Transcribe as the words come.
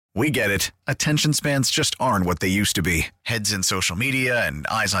We get it. Attention spans just aren't what they used to be. Heads in social media and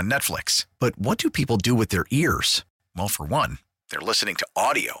eyes on Netflix. But what do people do with their ears? Well, for one, they're listening to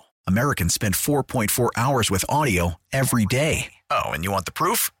audio. Americans spend 4.4 hours with audio every day. Oh, and you want the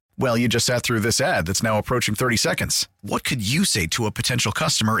proof? Well, you just sat through this ad that's now approaching 30 seconds. What could you say to a potential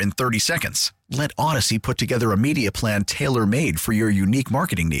customer in 30 seconds? Let Odyssey put together a media plan tailor-made for your unique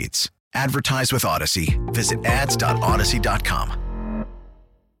marketing needs. Advertise with Odyssey. Visit ads.odyssey.com.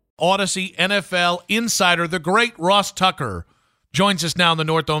 Odyssey NFL insider, the great Ross Tucker, joins us now on the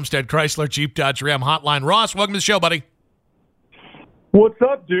North Olmsted Chrysler Jeep Dodge Ram hotline. Ross, welcome to the show, buddy. What's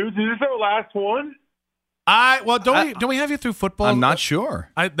up, dudes? Is this our last one? Don't we have you through football? I'm not sure.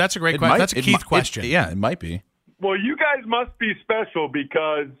 That's a great question. That's a Keith question. It might be. Well, you guys must be special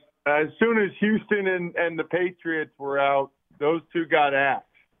because as soon as Houston and the Patriots were out, those two got axed.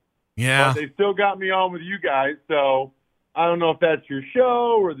 Yeah. But they still got me on with you guys, so I don't know if that's your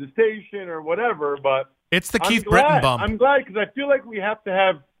show or the station or whatever, but it's the Keith Britton bump. I'm glad because I feel like we have to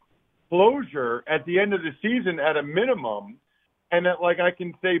have closure at the end of the season at a minimum, and that like I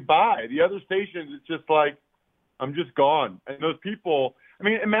can say bye. The other stations, it's just like I'm just gone. And those people, I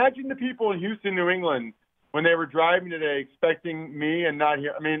mean, imagine the people in Houston, New England, when they were driving today expecting me and not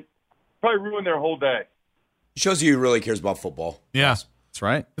here. I mean, probably ruined their whole day. Shows you who really cares about football. Yeah. That's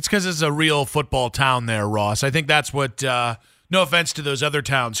right. It's because it's a real football town there, Ross. I think that's what, no offense to those other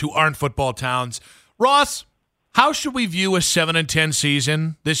towns who aren't football towns. Ross, how should we view a 7-10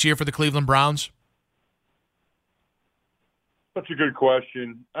 season this year for the Cleveland Browns? Such a good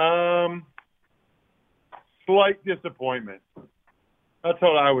question. Slight disappointment. That's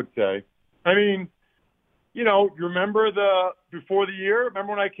what I would say. I mean, you remember before the year,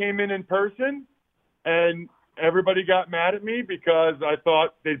 remember when I came in person and everybody got mad at me because I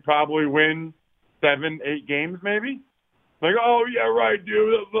thought they'd probably win 7-8 games maybe? Like, oh, yeah, right,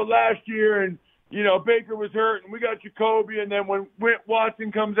 dude, the last year and, Baker was hurt and we got Jacoby and then when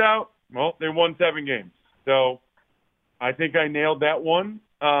Watson comes out, well, they won 7 games. So I think I nailed that one.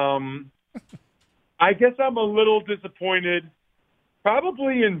 I guess I'm a little disappointed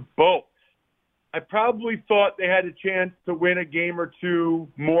probably in both. I probably thought they had a chance to win a game or two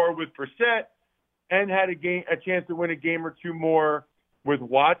more with Brissett and had a chance to win a game or two more with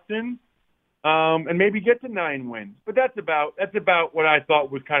Watson, and maybe get to 9 wins. But that's about what I thought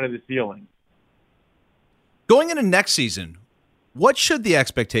was kind of the ceiling. Going into next season, what should the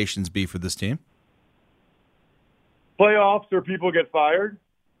expectations be for this team? Playoffs or people get fired.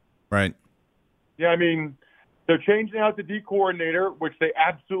 Right. Yeah, I mean, they're changing out the D coordinator, which they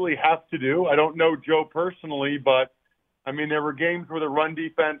absolutely have to do. I don't know Joe personally, but, I mean, there were games where the run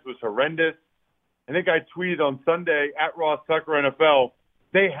defense was horrendous. I think I tweeted on Sunday at Ross Tucker NFL,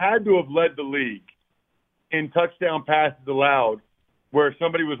 they had to have led the league in touchdown passes allowed where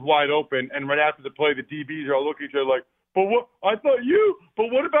somebody was wide open, and right after the play, the DBs are all looking at each other like, but what? I thought you, but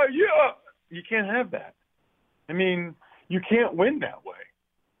what about you? You can't have that. I mean, you can't win that way.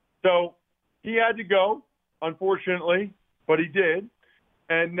 So he had to go, unfortunately, but he did.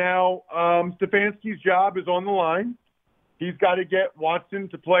 And now Stefanski's job is on the line. He's got to get Watson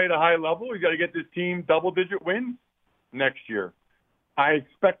to play at a high level. He's got to get this team double-digit wins next year. I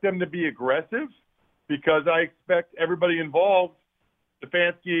expect them to be aggressive because I expect everybody involved,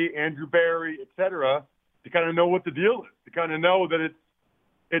 Stefanski, Andrew Berry, et cetera, to kind of know what the deal is, to kind of know that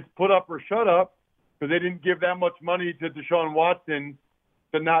it's put up or shut up because they didn't give that much money to Deshaun Watson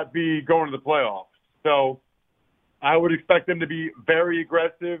to not be going to the playoffs. So I would expect them to be very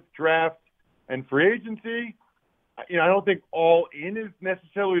aggressive, draft and free agency. I don't think all in is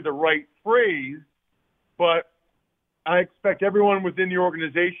necessarily the right phrase, but I expect everyone within the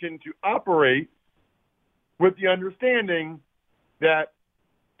organization to operate with the understanding that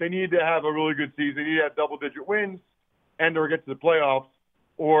they need to have a really good season. They need to have double-digit wins and or get to the playoffs,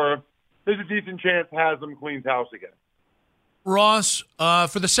 or there's a decent chance Haslam cleans house again. Ross,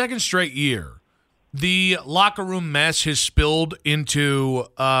 for the second straight year, the locker room mess has spilled into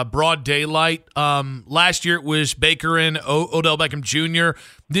broad daylight. Last year it was Baker and Odell Beckham Jr.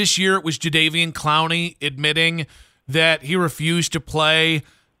 This year it was Jadeveon Clowney admitting that he refused to play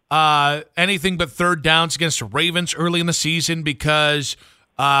anything but third downs against the Ravens early in the season because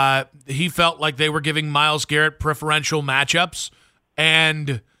he felt like they were giving Myles Garrett preferential matchups.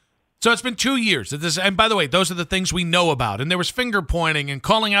 And so it's been 2 years. And by the way, those are the things we know about. And there was finger pointing and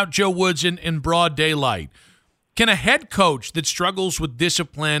calling out Joe Woods in broad daylight. Can a head coach that struggles with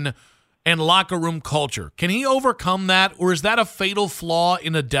discipline and locker room culture, can he overcome that, or is that a fatal flaw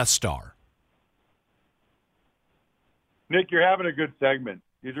in a Death Star? Nick, you're having a good segment.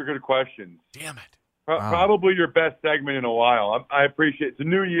 These are good questions. Damn it. Probably your best segment in a while. I appreciate it. It's a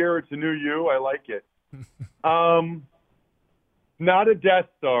new year. It's a new you. I like it. Not a Death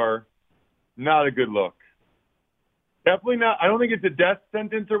Star. Not a good look. Definitely not. I don't think it's a death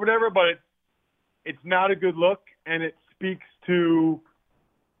sentence or whatever, but it's not a good look, and it speaks to,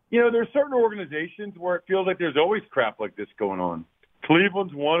 there's certain organizations where it feels like there's always crap like this going on.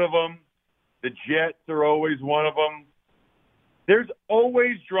 Cleveland's one of them. The Jets are always one of them. There's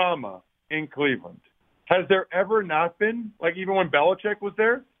always drama in Cleveland. Has there ever not been? Like even when Belichick was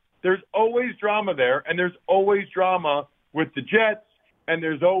there, there's always drama there, and there's always drama with the Jets, and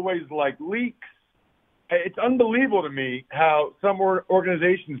there's always leaks. It's unbelievable to me how some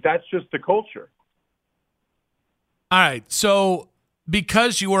organizations, that's just the culture. All right, so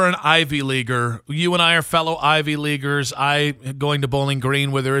because you are an Ivy Leaguer, you and I are fellow Ivy Leaguers, I going to Bowling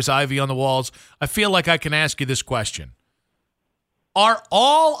Green where there is ivy on the walls, I feel like I can ask you this question. Are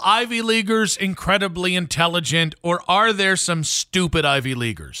all Ivy Leaguers incredibly intelligent, or are there some stupid Ivy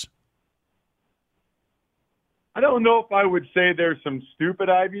Leaguers? I don't know if I would say there's some stupid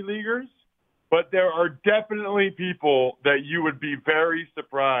Ivy Leaguers, but there are definitely people that you would be very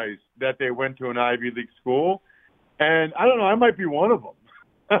surprised that they went to an Ivy League school. And I don't know, I might be one of them.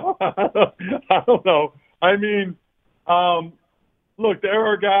 I don't know. I mean, look, there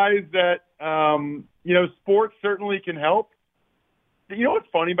are guys that, sports certainly can help. You know what's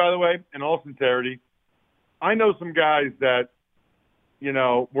funny, by the way, in all sincerity? I know some guys that,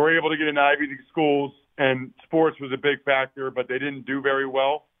 were able to get in Ivy League schools, and sports was a big factor, but they didn't do very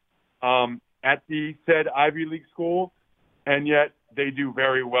well at the said Ivy League school, and yet they do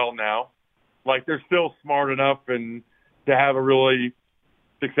very well now. Like, they're still smart enough and to have a really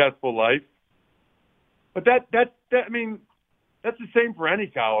successful life. But that's the same for any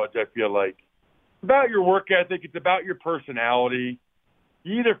college, I feel like. It's about your work ethic. It's about your personality.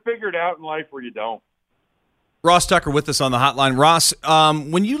 You either figure it out in life or you don't. Ross Tucker with us on the hotline. Ross,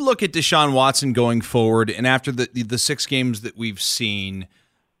 when you look at Deshaun Watson going forward, and after the 6 games that we've seen,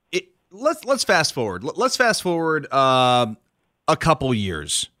 let's fast forward. Let's fast forward a couple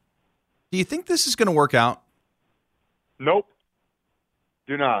years. Do you think this is going to work out? Nope.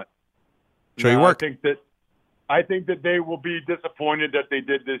 Do not. Show your work. I think that they will be disappointed that they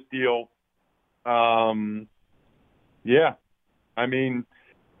did this deal. Yeah. I mean,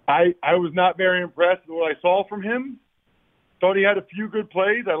 I was not very impressed with what I saw from him. Thought he had a few good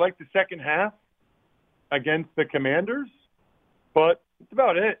plays. I liked the second half against the Commanders, but that's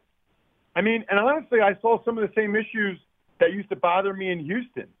about it. I mean, and honestly, I saw some of the same issues that used to bother me in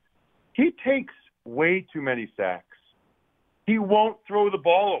Houston. He takes way too many sacks. He won't throw the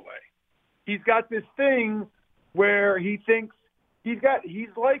ball away. He's got this thing where he thinks he's got a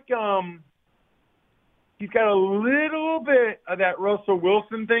little bit of that Russell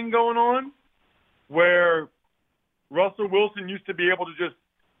Wilson thing going on, where Russell Wilson used to be able to just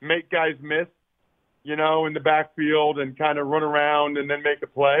make guys miss, in the backfield and kind of run around and then make a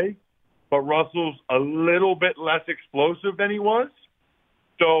play. But Russell's a little bit less explosive than he was.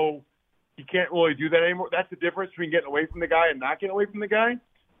 So he can't really do that anymore. That's the difference between getting away from the guy and not getting away from the guy.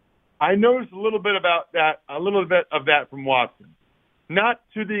 I noticed a little bit of that from Watson. Not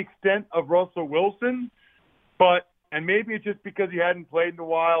to the extent of Russell Wilson, and maybe it's just because he hadn't played in a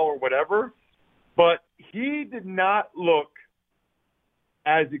while or whatever, but he did not look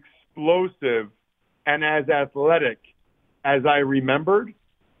as explosive and as athletic as I remembered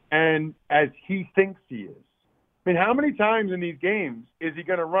and as he thinks he is. I mean, how many times in these games is he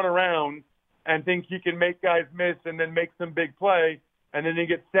going to run around and think he can make guys miss and then make some big play, and then he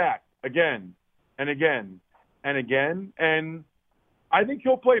gets sacked again and again and again? And I think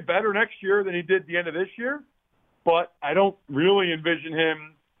he'll play better next year than he did at the end of this year, but I don't really envision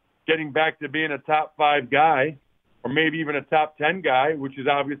him getting back to being a top 5 guy or maybe even a top 10 guy, which is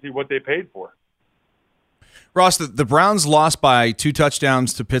obviously what they paid for. Ross, the Browns lost by 2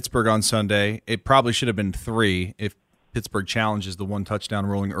 touchdowns to Pittsburgh on Sunday. It probably should have been 3 if Pittsburgh challenges the 1 touchdown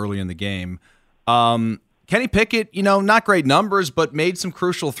ruling early in the game. Kenny Pickett, not great numbers, but made some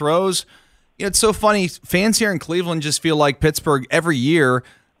crucial throws. It's so funny. Fans here in Cleveland just feel like Pittsburgh every year,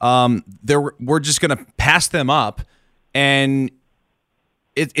 we're just going to pass them up, and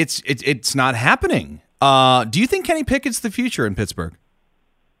it's not happening. Do you think Kenny Pickett's the future in Pittsburgh?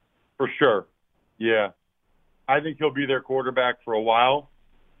 For sure. Yeah. I think he'll be their quarterback for a while.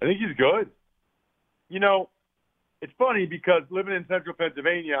 I think he's good. It's funny because living in central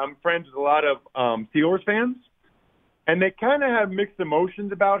Pennsylvania, I'm friends with a lot of Steelers fans, and they kind of have mixed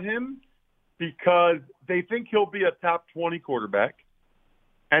emotions about him because they think he'll be a top 20 quarterback,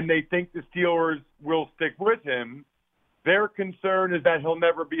 and they think the Steelers will stick with him. Their concern is that he'll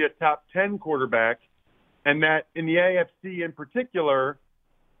never be a top 10 quarterback And that in the AFC in particular,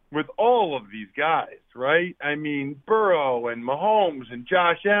 with all of these guys, right? I mean, Burrow and Mahomes and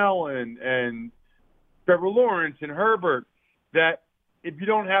Josh Allen and Trevor Lawrence and Herbert, that if you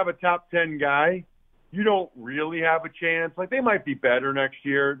don't have a top 10 guy, you don't really have a chance. Like, they might be better next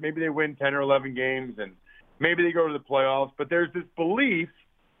year. Maybe they win 10 or 11 games and maybe they go to the playoffs. But there's this belief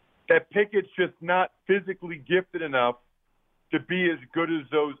that Pickett's just not physically gifted enough to be as good as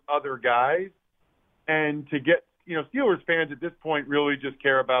those other guys. And to get, Steelers fans at this point really just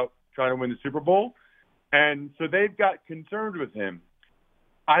care about trying to win the Super Bowl. And so they've got concerned with him.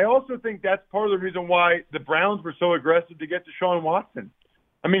 I also think that's part of the reason why the Browns were so aggressive to get Deshaun Watson.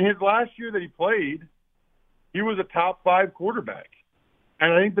 I mean, his last year that he played, he was a top 5 quarterback.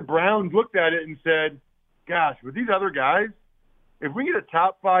 And I think the Browns looked at it and said, gosh, with these other guys, if we get a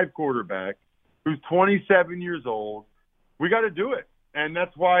top 5 quarterback who's 27 years old, we got to do it. And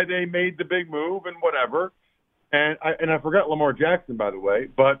that's why they made the big move and whatever. And I forgot Lamar Jackson, by the way.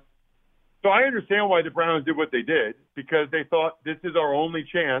 But so I understand why the Browns did what they did, because they thought this is our only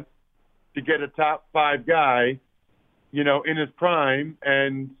chance to get a top 5 guy, in his prime,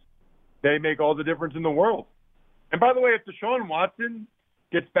 and they make all the difference in the world. And by the way, if Deshaun Watson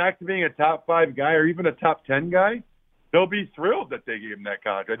gets back to being a top 5 guy or even a top 10 guy, they'll be thrilled that they gave him that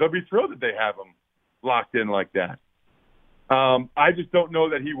contract. They'll be thrilled that they have him locked in like that. I just don't know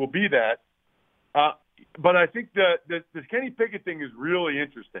that he will be that. But I think this Kenny Pickett thing is really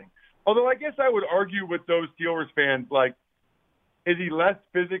interesting. Although I guess I would argue with those Steelers fans, like, is he less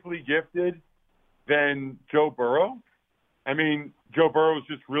physically gifted than Joe Burrow? I mean, Joe Burrow is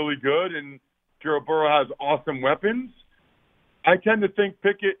just really good, and Joe Burrow has awesome weapons. I tend to think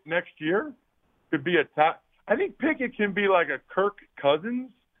Pickett next year could be a top. I think Pickett can be like a Kirk Cousins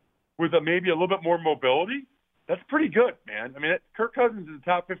with maybe a little bit more mobility. That's pretty good, man. I mean, Kirk Cousins is a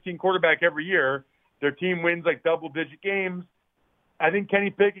top 15 quarterback every year. Their team wins like double-digit games. I think Kenny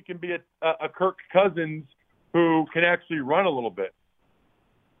Pickett can be a Kirk Cousins who can actually run a little bit.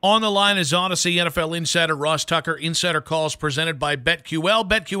 On the line is Odyssey NFL insider Ross Tucker. Insider Calls presented by BetQL.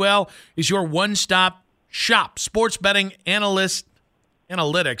 BetQL is your one-stop shop sports betting analytics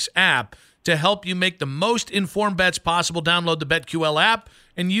app to help you make the most informed bets possible. Download the BetQL app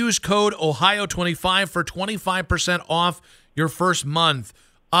and use code Ohio25 for 25% off your first month.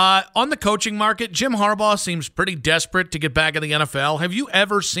 On the coaching market, Jim Harbaugh seems pretty desperate to get back in the NFL. Have you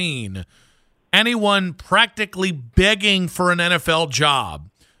ever seen anyone practically begging for an NFL job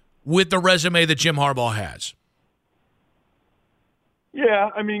with the resume that Jim Harbaugh has? Yeah,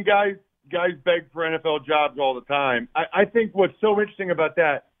 I mean, guys beg for NFL jobs all the time. I think what's so interesting about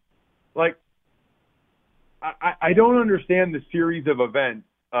that, like, I don't understand the series of events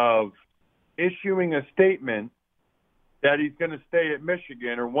of issuing a statement that he's going to stay at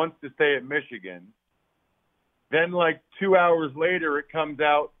Michigan or wants to stay at Michigan. Then, like, 2 hours later, it comes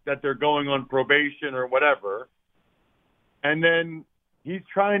out that they're going on probation or whatever. And then he's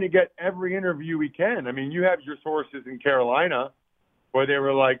trying to get every interview he can. I mean, you have your sources in Carolina where they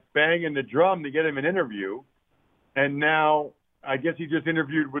were, like, banging the drum to get him an interview. And now I guess he just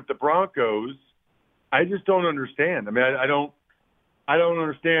interviewed with the Broncos. I just don't understand. I mean, I don't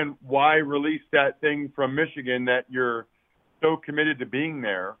understand why release that thing from Michigan that you're so committed to being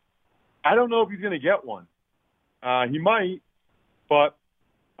there. I don't know if he's going to get one. He might, but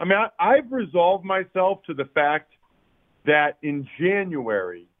I mean, I've resolved myself to the fact that in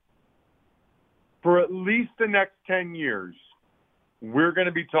January, for at least the next 10 years, we're going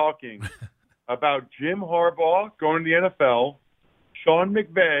to be talking about Jim Harbaugh going to the NFL, Sean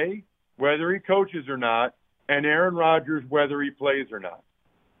McVay, whether he coaches or not, and Aaron Rodgers, whether he plays or not.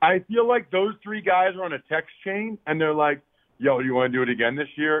 I feel like those 3 guys are on a text chain, and they're like, yo, do you want to do it again this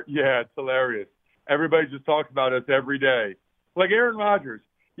year? Yeah, it's hilarious. Everybody just talks about us every day. Like Aaron Rodgers.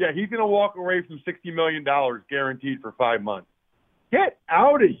 Yeah, he's going to walk away from $60 million guaranteed for 5 months. Get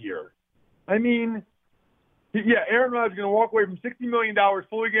out of here. I mean, yeah, Aaron Rodgers is going to walk away from $60 million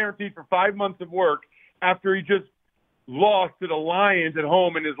fully guaranteed for 5 months of work after he just lost to the Lions at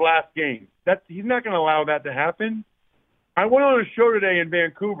home in his last game. He's not going to allow that to happen. I went on a show today in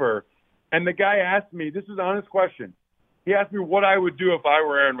Vancouver, and the guy asked me, this is an honest question. He asked me what I would do if I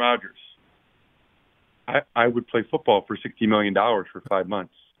were Aaron Rodgers. I would play football for $60 million for 5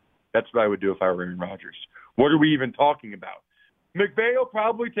 months. That's what I would do if I were Aaron Rodgers. What are we even talking about? McVay will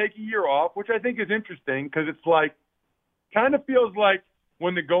probably take a year off, which I think is interesting because it's like, kind of feels like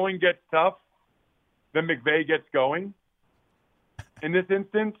when the going gets tough, then McVay gets going. In this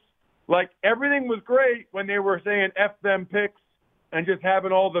instance, like everything was great when they were saying F them picks and just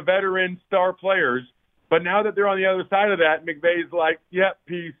having all the veteran star players. But now that they're on the other side of that, McVay's like, yep,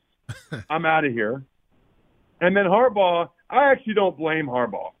 peace. I'm out of here. And then Harbaugh, I actually don't blame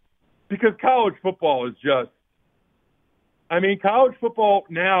Harbaugh because college football is just – I mean, college football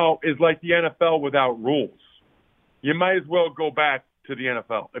now is like the NFL without rules. You might as well go back to the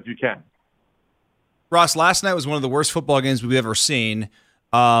NFL if you can. Ross, last night was one of the worst football games we've ever seen.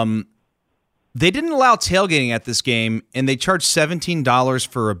 They didn't allow tailgating at this game, and they charged $17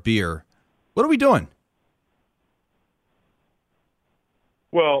 for a beer. What are we doing?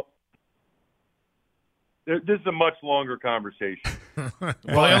 Well, this is a much longer conversation.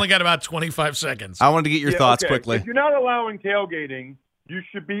 Well, I only got about 25 seconds. I wanted to get your thoughts okay. quickly. If you're not allowing tailgating, you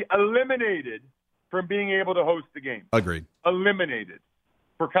should be eliminated from being able to host the game. Agreed. Eliminated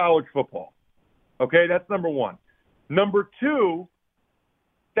for college football. Okay, that's number one. Number two,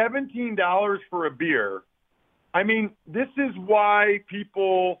 $17 for a beer. I mean, this is why,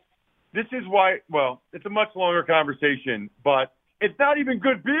 well, it's a much longer conversation, but it's not even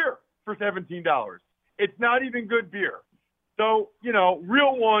good beer for $17. It's not even good beer. So,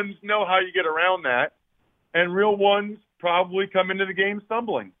 real ones know how you get around that, and real ones probably come into the game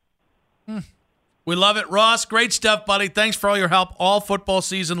stumbling. We love it. Ross, great stuff, buddy. Thanks for all your help all football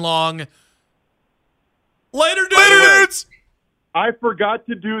season long. Later, dudes! I forgot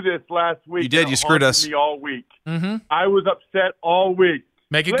to do this last week. You did. You screwed us. Me all week. Mm-hmm. I was upset all week.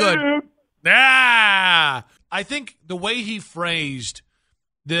 Make it Later, good. dude. I think the way he phrased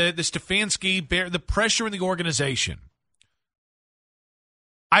the Stefanski, the pressure in the organization,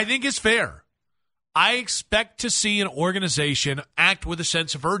 I think is fair. I expect to see an organization act with a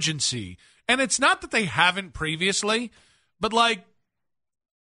sense of urgency. And it's not that they haven't previously, but I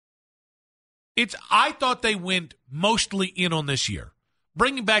thought they went mostly in on this year.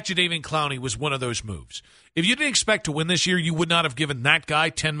 Bringing back Jadeveon Clowney was one of those moves. If you didn't expect to win this year, you would not have given that guy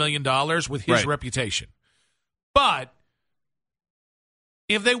 $10 million with his reputation. But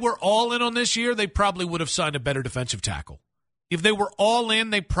if they were all in on this year, they probably would have signed a better defensive tackle. If they were all in,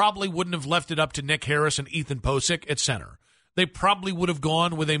 they probably wouldn't have left it up to Nick Harris and Ethan Posick at center. They probably would have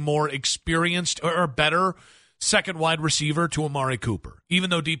gone with a more experienced or better second wide receiver to Amari Cooper, even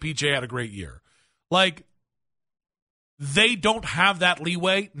though DPJ had a great year. They don't have that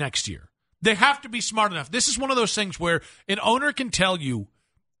leeway next year. They have to be smart enough. This is one of those things where an owner can tell you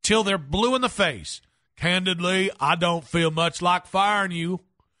till they're blue in the face, candidly, I don't feel much like firing you.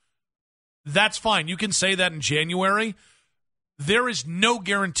 That's fine. You can say that in January. There is no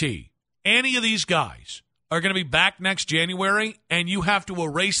guarantee any of these guys are going to be back next January, and you have to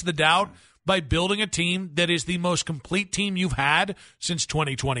erase the doubt by building a team that is the most complete team you've had since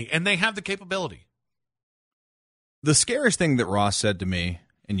 2020, and they have the capability. The scariest thing that Ross said to me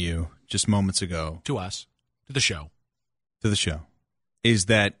and you just moments ago. To us. To the show. Is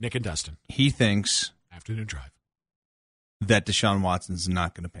that Nick and Dustin. He thinks Afternoon Drive. That Deshaun Watson's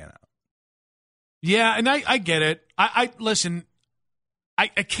not going to pan out. Yeah, and I get it. I listen, I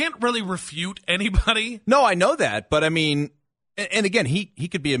can't really refute anybody. No, I know that, but I mean, and again, he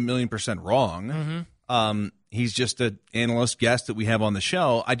could be 1,000,000% wrong. Mm-hmm. He's just an analyst guest that we have on the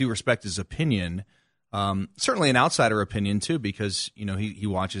show. I do respect his opinion. Certainly an outsider opinion too, because he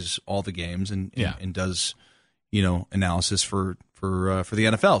watches all the games and does analysis for the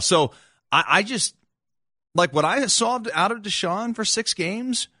NFL. So I just like what I saw out of Deshaun for 6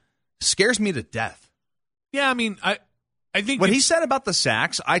 games scares me to death. Yeah, I mean, I think what he said about the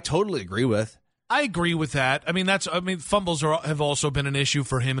sacks, I totally agree with. I agree with that. I mean, fumbles have also been an issue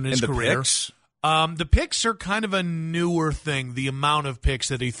for him in his career. Picks? The picks are kind of a newer thing. The amount of picks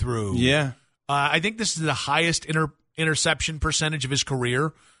that he threw. Yeah. I think this is the highest interception percentage of his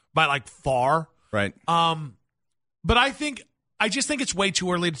career by far. Right. But I just think it's way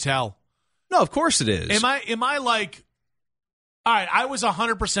too early to tell. No, of course it is. Am I all right, I was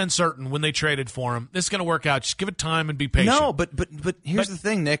 100% certain when they traded for him, this is going to work out. Just give it time and be patient. No, but here's the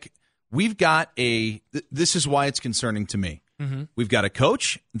thing, Nick. We've got this is why it's concerning to me. Mm-hmm. We've got a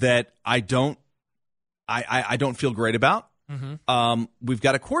coach that I don't feel great about. Mm-hmm. We've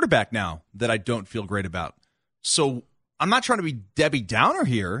got a quarterback now that I don't feel great about. So I'm not trying to be Debbie Downer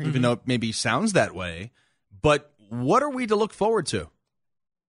here, even though it maybe sounds that way. But what are we to look forward to?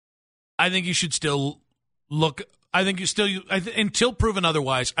 I think you should still look. I think until proven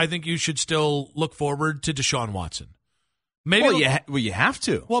otherwise, I think you should still look forward to Deshaun Watson. Maybe you have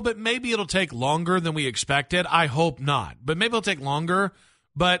to. Well, but maybe it'll take longer than we expected. I hope not. But maybe it'll take longer.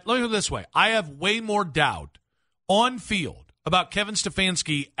 But let me put it this way. I have way more doubt on field about Kevin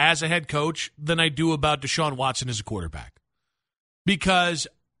Stefanski as a head coach than I do about Deshaun Watson as a quarterback. Because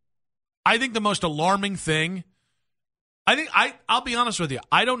I think the most alarming thing, I'll be honest with you,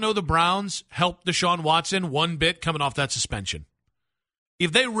 I don't know the Browns helped Deshaun Watson one bit coming off that suspension.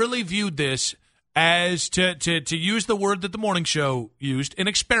 If they really viewed this as to use the word that the morning show used, an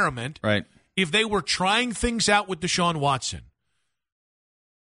experiment. Right. If they were trying things out with Deshaun Watson,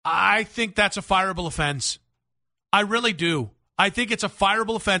 I think that's a fireable offense. I really do. I think it's a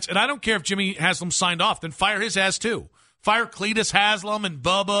fireable offense, and I don't care if Jimmy Haslam signed off. Then fire his ass too. Fire Cletus Haslam and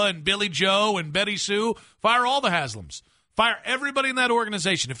Bubba and Billy Joe and Betty Sue. Fire all the Haslams. Fire everybody in that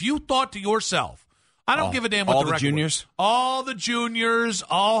organization. If you thought to yourself, I don't give a damn what all the record juniors, was. All the juniors,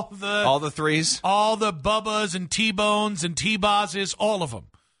 all the threes, all the Bubbas and T-Bones and T-Bosses, all of them.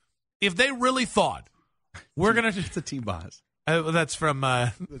 If they really thought we're gonna, it's a T-Boss. That's from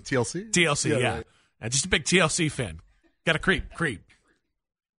the TLC. TLC, yeah. Right. Just a big TLC fan. Got to creep.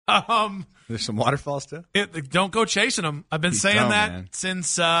 There's some waterfalls too. Don't go chasing them. I've been saying that man.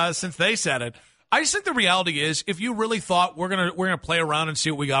 since they said it. I just think the reality is, if you really thought we're gonna play around and see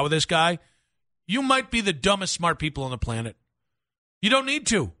what we got with this guy, you might be the dumbest smart people on the planet. You don't need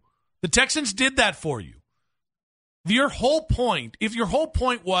to. The Texans did that for you. If your whole point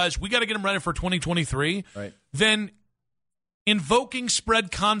was we got to get him ready for 2023, right, then invoking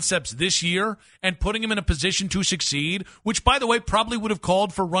spread concepts this year and putting him in a position to succeed, which, by the way, probably would have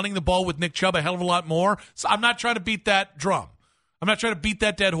called for running the ball with Nick Chubb a hell of a lot more. So I'm not trying to beat that drum. I'm not trying to beat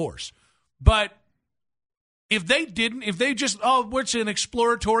that dead horse. But if they just, what's an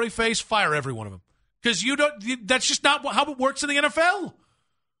exploratory phase, fire every one of them. Because that's just not how it works in the NFL.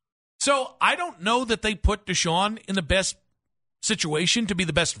 So I don't know that they put Deshaun in the best situation to be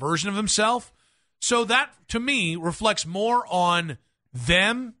the best version of himself. So that, to me, reflects more on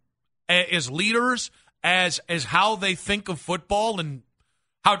them as leaders, as how they think of football and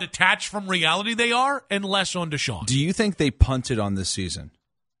how detached from reality they are, and less on Deshaun. Do you think they punted on this season?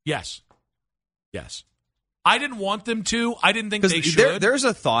 Yes. I didn't want them to. I didn't think they should. There's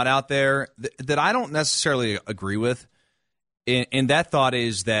a thought out there that I don't necessarily agree with. And that thought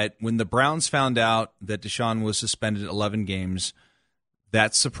is that when the Browns found out that Deshaun was suspended 11 games,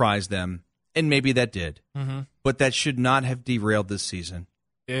 that surprised them. And maybe that did. Mm-hmm. But that should not have derailed this season.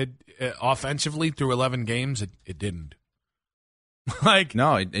 It offensively, through 11 games, it didn't.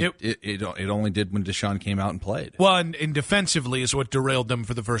 No, it only did when Deshaun came out and played. Well, and defensively is what derailed them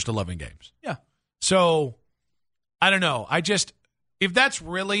for the first 11 games. Yeah. So, I don't know. If that's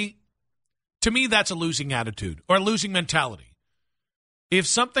really, to me, that's a losing attitude or a losing mentality. If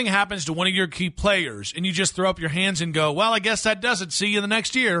something happens to one of your key players and you just throw up your hands and go, well, I guess that does it. See you the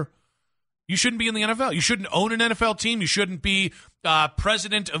next year. You shouldn't be in the NFL. You shouldn't own an NFL team. You shouldn't be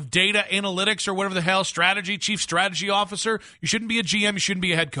president of data analytics or whatever the hell, chief strategy officer. You shouldn't be a GM. You shouldn't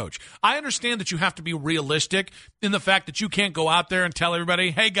be a head coach. I understand that you have to be realistic in the fact that you can't go out there and tell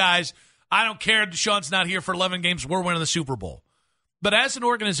everybody, hey, guys, I don't care. Deshaun's not here for 11 games. We're winning the Super Bowl. But as an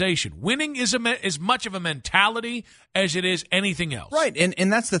organization, winning is as much of a mentality as it is anything else. Right,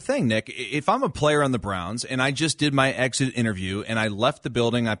 and that's the thing, Nick. If I'm a player on the Browns and I just did my exit interview and I left the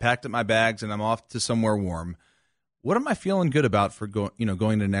building, I packed up my bags, and I'm off to somewhere warm, what am I feeling good about for going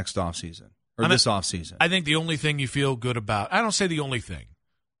to next offseason or this offseason? I think the only thing you feel good about, I don't say the only thing.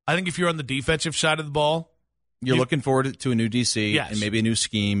 I think if you're on the defensive side of the ball, you're looking forward to a new DC, yes, and maybe a new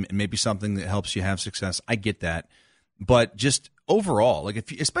scheme and maybe something that helps you have success. I get that. But just overall,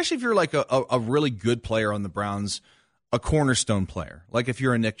 especially if you're like a really good player on the Browns, a cornerstone player, like if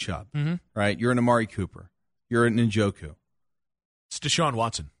you're a Nick Chubb, mm-hmm, right? You're an Amari Cooper. You're an Njoku. It's Deshaun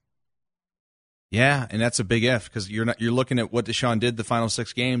Watson. Yeah, and that's a big if, because you're looking at what Deshaun did the final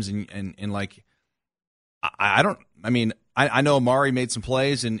 6 games, and like I know Amari made some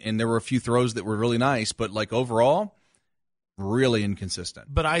plays and there were a few throws that were really nice, but like overall, really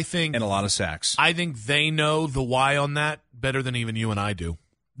inconsistent. But I think, and a lot of sacks. I think they know the why on that better than even you and I do.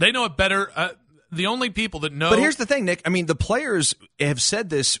 They know it better. The only people that know. But here's the thing, Nick. I mean, the players have said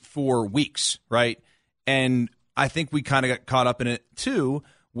this for weeks, right? And I think we kind of got caught up in it too.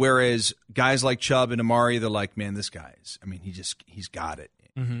 Whereas guys like Chubb and Amari, they're like, man, this guy's. I mean, he's got it.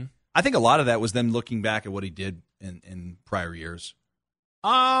 Mm-hmm. I think a lot of that was them looking back at what he did in prior years.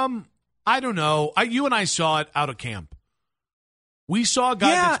 I don't know. You and I saw it out of camp. We saw a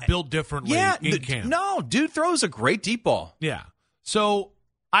guy that's built differently in camp. No, dude throws a great deep ball. Yeah. So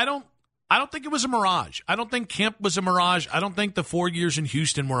I don't think it was a mirage. I don't think camp was a mirage. I don't think the 4 years in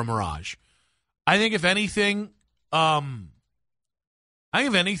Houston were a mirage. I think if anything,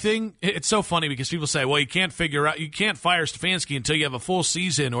 it's so funny because people say, well, you can't fire Stefanski until you have a full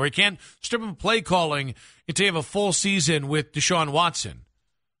season, or you can't strip him of play calling until you have a full season with Deshaun Watson.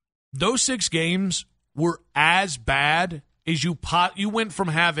 Those 6 games were as bad as you went from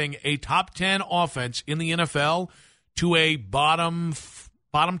having a top 10 offense in the NFL to a bottom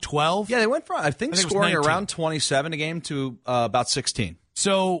 12. Yeah, they went from, I think scoring around 27 a game to about 16.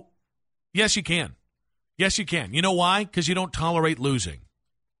 So Yes, you can. Yes, you can. You know why? Because you don't tolerate losing.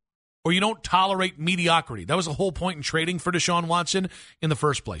 Or you don't tolerate mediocrity. That was the whole point in trading for Deshaun Watson in the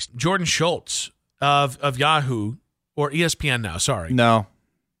first place. Jordan Schultz of Yahoo, or ESPN now, sorry. No.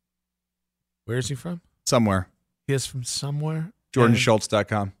 Where is he from? Somewhere. He is from somewhere?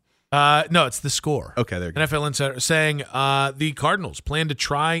 JordanSchultz.com. No, it's The Score. Okay, there you go. NFL Insider saying the Cardinals plan to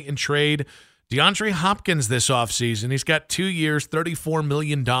try and trade DeAndre Hopkins this offseason. He's got 2 years, $34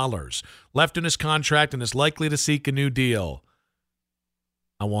 million left in his contract and is likely to seek a new deal.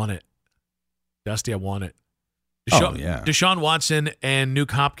 I want it. Dusty, I want it. Deshaun Watson and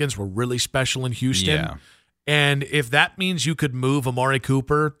Nuke Hopkins were really special in Houston. Yeah. And if that means you could move Amari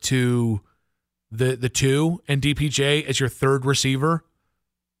Cooper to the 2 and DPJ as your third receiver,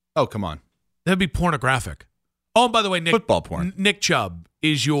 oh, come on. that'd be pornographic. Oh, and by the way, Football porn. Nick Chubb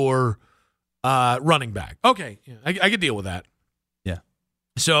is your running back. Okay, yeah, I could deal with that. Yeah.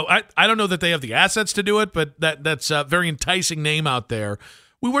 So I don't know that they have the assets to do it, but that's a very enticing name out there.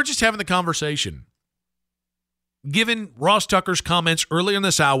 We were just having the conversation. Given Ross Tucker's comments earlier in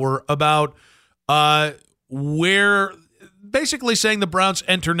this hour about where basically saying the Browns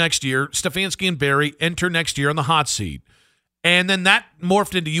enter next year, Stefanski and Barry enter next year on the hot seat. And then that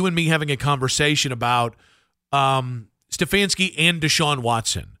morphed into you and me having a conversation about Stefanski and Deshaun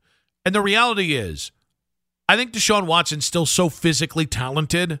Watson. And the reality is, I think Deshaun Watson's still so physically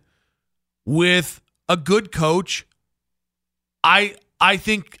talented with a good coach. I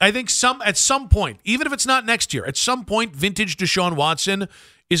think at some point, even if it's not next year, at some point, vintage Deshaun Watson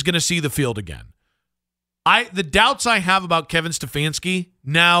is going to see the field again. The doubts I have about Kevin Stefanski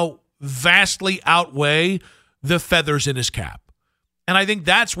now vastly outweigh the feathers in his cap. And I think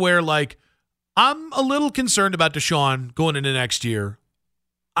that's where, I'm a little concerned about Deshaun going into next year.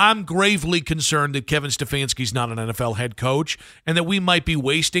 I'm gravely concerned that Kevin Stefanski's not an NFL head coach and that we might be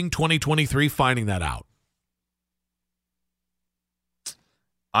wasting 2023 finding that out.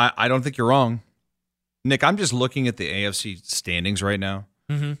 I don't think you're wrong. Nick, I'm just looking at the AFC standings right now.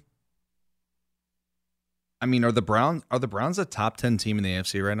 Mm-hmm. I mean, are the Browns a top 10 team in the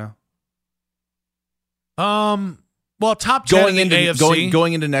AFC right now? Well, top 10 in the AFC.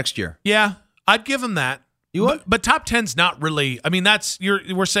 Going into next year. Yeah, I'd give them that. You would? But top 10's not really. I mean,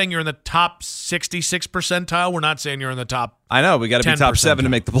 we're saying you're in the top 66 percentile. We're not saying you're in the top. I know, we got to be top 7 to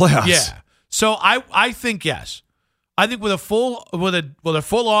make the playoffs. Yeah. So I think yes. I think with a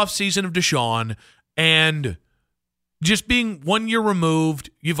full off season of Deshaun and just being 1 year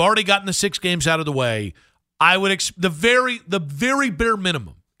removed, you've already gotten the 6 games out of the way. I would the very bare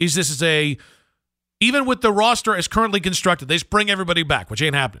minimum is this is even with the roster as currently constructed, they just bring everybody back, which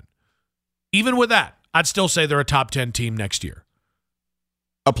ain't happening. Even with that, I'd still say they're a top 10 team next year.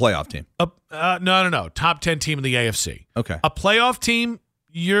 A playoff team. No. Top 10 team in the AFC. Okay. A playoff team,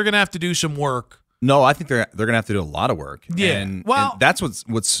 you're going to have to do some work. No, I think they're going to have to do a lot of work. Yeah. And that's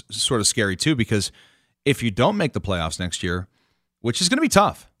what's sort of scary too, because if you don't make the playoffs next year, which is going to be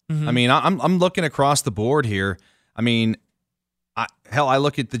tough. Mm-hmm. I mean, I'm looking across the board here. I mean, I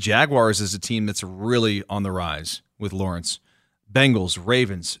look at the Jaguars as a team that's really on the rise with Lawrence. Bengals,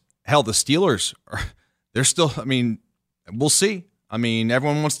 Ravens, hell, the Steelers, they're still, I mean, we'll see. I mean,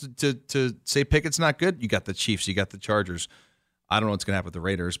 everyone wants to say Pickett's not good. You got the Chiefs, you got the Chargers. I don't know what's going to happen with the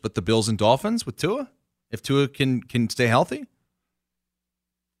Raiders, but the Bills and Dolphins with Tua, if Tua can stay healthy.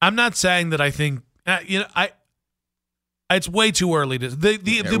 I'm not saying that I think, it's way too early to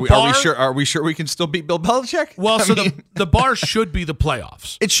the bar. Are we sure we can still beat Bill Belichick? Well, the bar should be the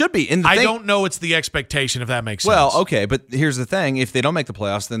playoffs. It should be. And I don't know it's the expectation, if that makes sense. Well, okay, but here's the thing: if they don't make the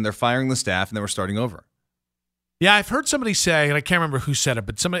playoffs, then they're firing the staff and then we're starting over. Yeah, I've heard somebody say, and I can't remember who said it,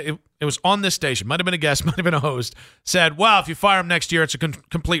 but somebody it was on this station, might have been a guest, might have been a host, said, "Well, if you fire him next year, it's a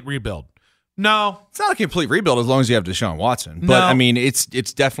complete rebuild." No, it's not a complete rebuild as long as you have Deshaun Watson. But I mean, it's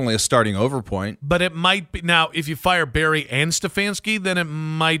definitely a starting over point. But it might be now. If you fire Barry and Stefanski, then it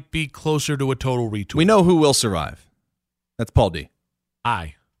might be closer to a total retool. We know who will survive. That's Paul D.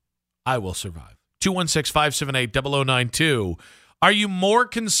 I will survive. 216-578-0092. Are you more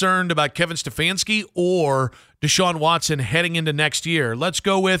concerned about Kevin Stefanski or Deshaun Watson heading into next year? Let's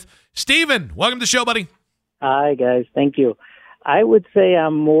go with Steven. Welcome to the show, buddy. Hi, guys. Thank you. I would say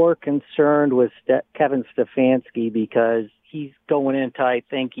I'm more concerned with Kevin Stefanski because he's going into, I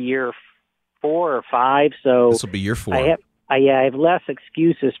think, year 4 or 5. So this will be year 4. I have less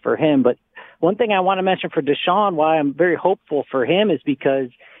excuses for him. But one thing I want to mention for Deshaun, why I'm very hopeful for him, is because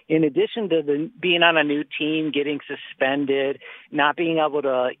in addition to being on a new team, getting suspended, not being able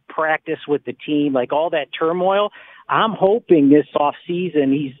to practice with the team, like all that turmoil, I'm hoping this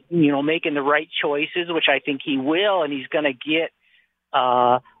offseason he's, making the right choices, which I think he will, and he's going to get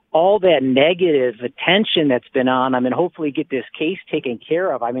all that negative attention that's been on him and hopefully get this case taken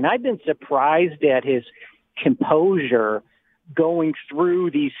care of. I mean, I've been surprised at his composure going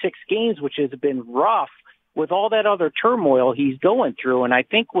through these 6 games, which has been rough with all that other turmoil he's going through. And I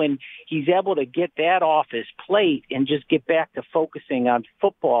think when he's able to get that off his plate and just get back to focusing on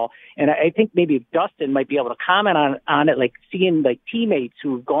football, and I think maybe Dustin might be able to comment on it, like seeing like teammates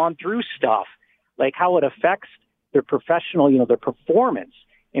who've gone through stuff, like how it affects their professional, their performance.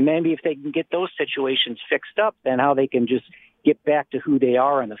 And maybe if they can get those situations fixed up, then how they can just get back to who they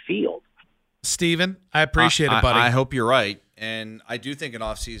are in the field. Steven, I appreciate it, buddy. I hope you're right. And I do think an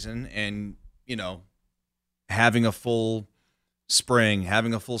offseason and, having a full spring,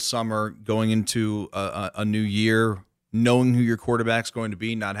 having a full summer, going into a new year, knowing who your quarterback's going to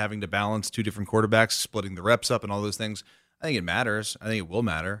be, not having to balance 2 different quarterbacks, splitting the reps up and all those things, I think it matters. I think it will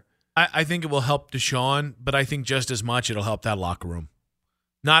matter. I think it will help Deshaun, but I think just as much it'll help that locker room.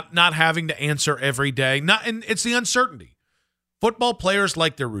 Not having to answer every day. And it's the uncertainty. Football players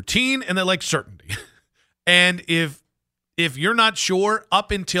like their routine and they like certainty. And if you're not sure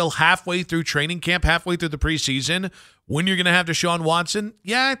up until halfway through training camp, halfway through the preseason, when you're going to have Deshaun Watson,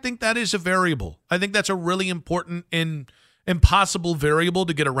 yeah, I think that is a variable. I think that's a really important and impossible variable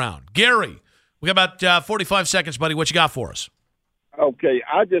to get around. Gary, we got about 45 seconds, buddy. What you got for us? Okay,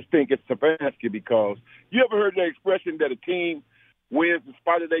 I just think it's Stefanski because you ever heard the expression that a team wins in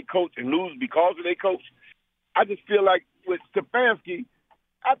spite of their coach and loses because of their coach? I just feel like with Stefanski,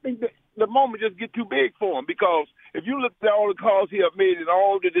 I think that the moment just get too big for him because if you look at all the calls he has made and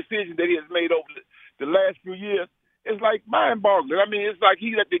all the decisions that he has made over the last few years, it's like mind-boggling. I mean, it's like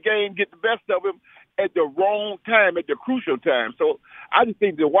he let the game get the best of him at the wrong time, at the crucial time. So I just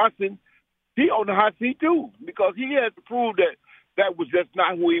think that Watson, he on the hot seat too because he has to prove that was just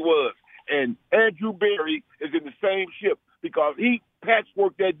not who he was. And Andrew Berry is in the same ship because he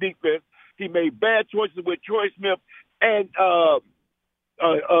patchworked that defense. He made bad choices with Troy Smith and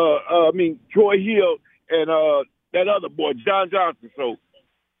Troy Hill and that other boy, John Johnson. So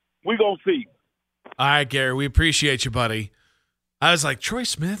we're going to see. All right, Gary, we appreciate you, buddy. I was like, Troy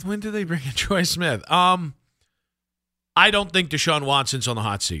Smith? When did they bring in Troy Smith? I don't think Deshaun Watson's on the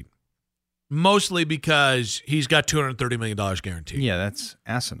hot seat. Mostly because he's got $230 million guaranteed. Yeah, that's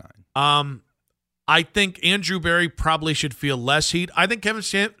asinine. I think Andrew Berry probably should feel less heat. I think Kevin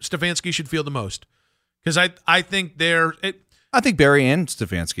Stefanski should feel the most. Because I think I think Berry and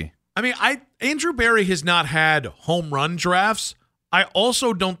Stefanski. I mean, Andrew Berry has not had home run drafts. I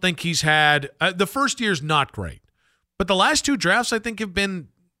also don't think he's had the first year's not great. But the last 2 drafts I think have been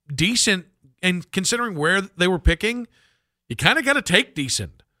decent. And considering where they were picking, you kind of got to take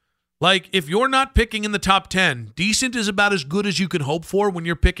decent. Like, if you're not picking in the top 10, decent is about as good as you can hope for when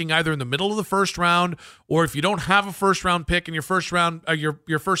you're picking either in the middle of the first round or if you don't have a first-round pick and your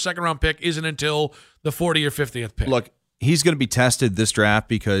second-round pick isn't until the 40th or 50th pick. Look, he's going to be tested this draft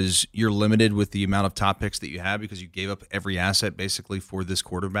because you're limited with the amount of top picks that you have because you gave up every asset basically for this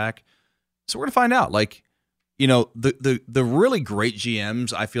quarterback. So we're going to find out. Like, the really great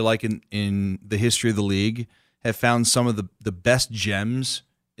GMs, I feel like in the history of the league, have found some of the best gems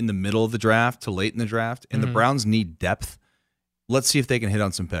in the middle of the draft to late in the draft, and the Browns need depth. Let's see if they can hit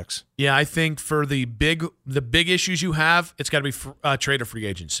on some picks. Yeah, I think for the big issues you have, it's got to be trade or free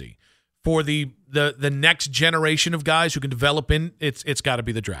agency. For the next generation of guys who can develop it's got to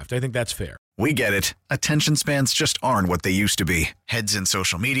be the draft. I think that's fair. We get it. Attention spans just aren't what they used to be. Heads in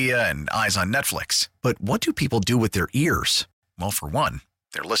social media and eyes on Netflix. But what do people do with their ears? Well, for one,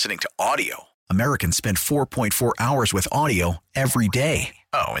 they're listening to audio. Americans spend 4.4 hours with audio every day.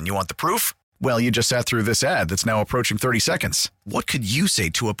 Oh, and you want the proof? Well, you just sat through this ad that's now approaching 30 seconds. What could you say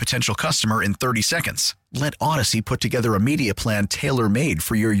to a potential customer in 30 seconds? Let Odyssey put together a media plan tailor-made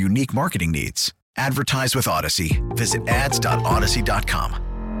for your unique marketing needs. Advertise with Odyssey. Visit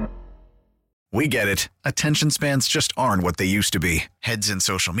ads.odyssey.com. We get it. Attention spans just aren't what they used to be. Heads in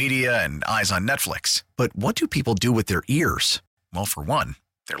social media and eyes on Netflix. But what do people do with their ears? Well, for one,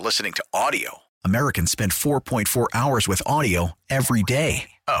 they're listening to audio. Americans spend 4.4 hours with audio every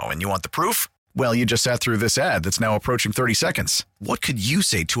day. Oh, and you want the proof? Well, you just sat through this ad that's now approaching 30 seconds. What could you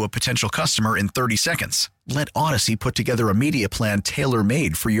say to a potential customer in 30 seconds? Let Odyssey put together a media plan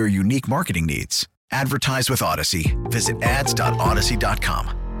tailor-made for your unique marketing needs. Advertise with Odyssey. Visit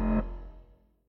ads.odyssey.com.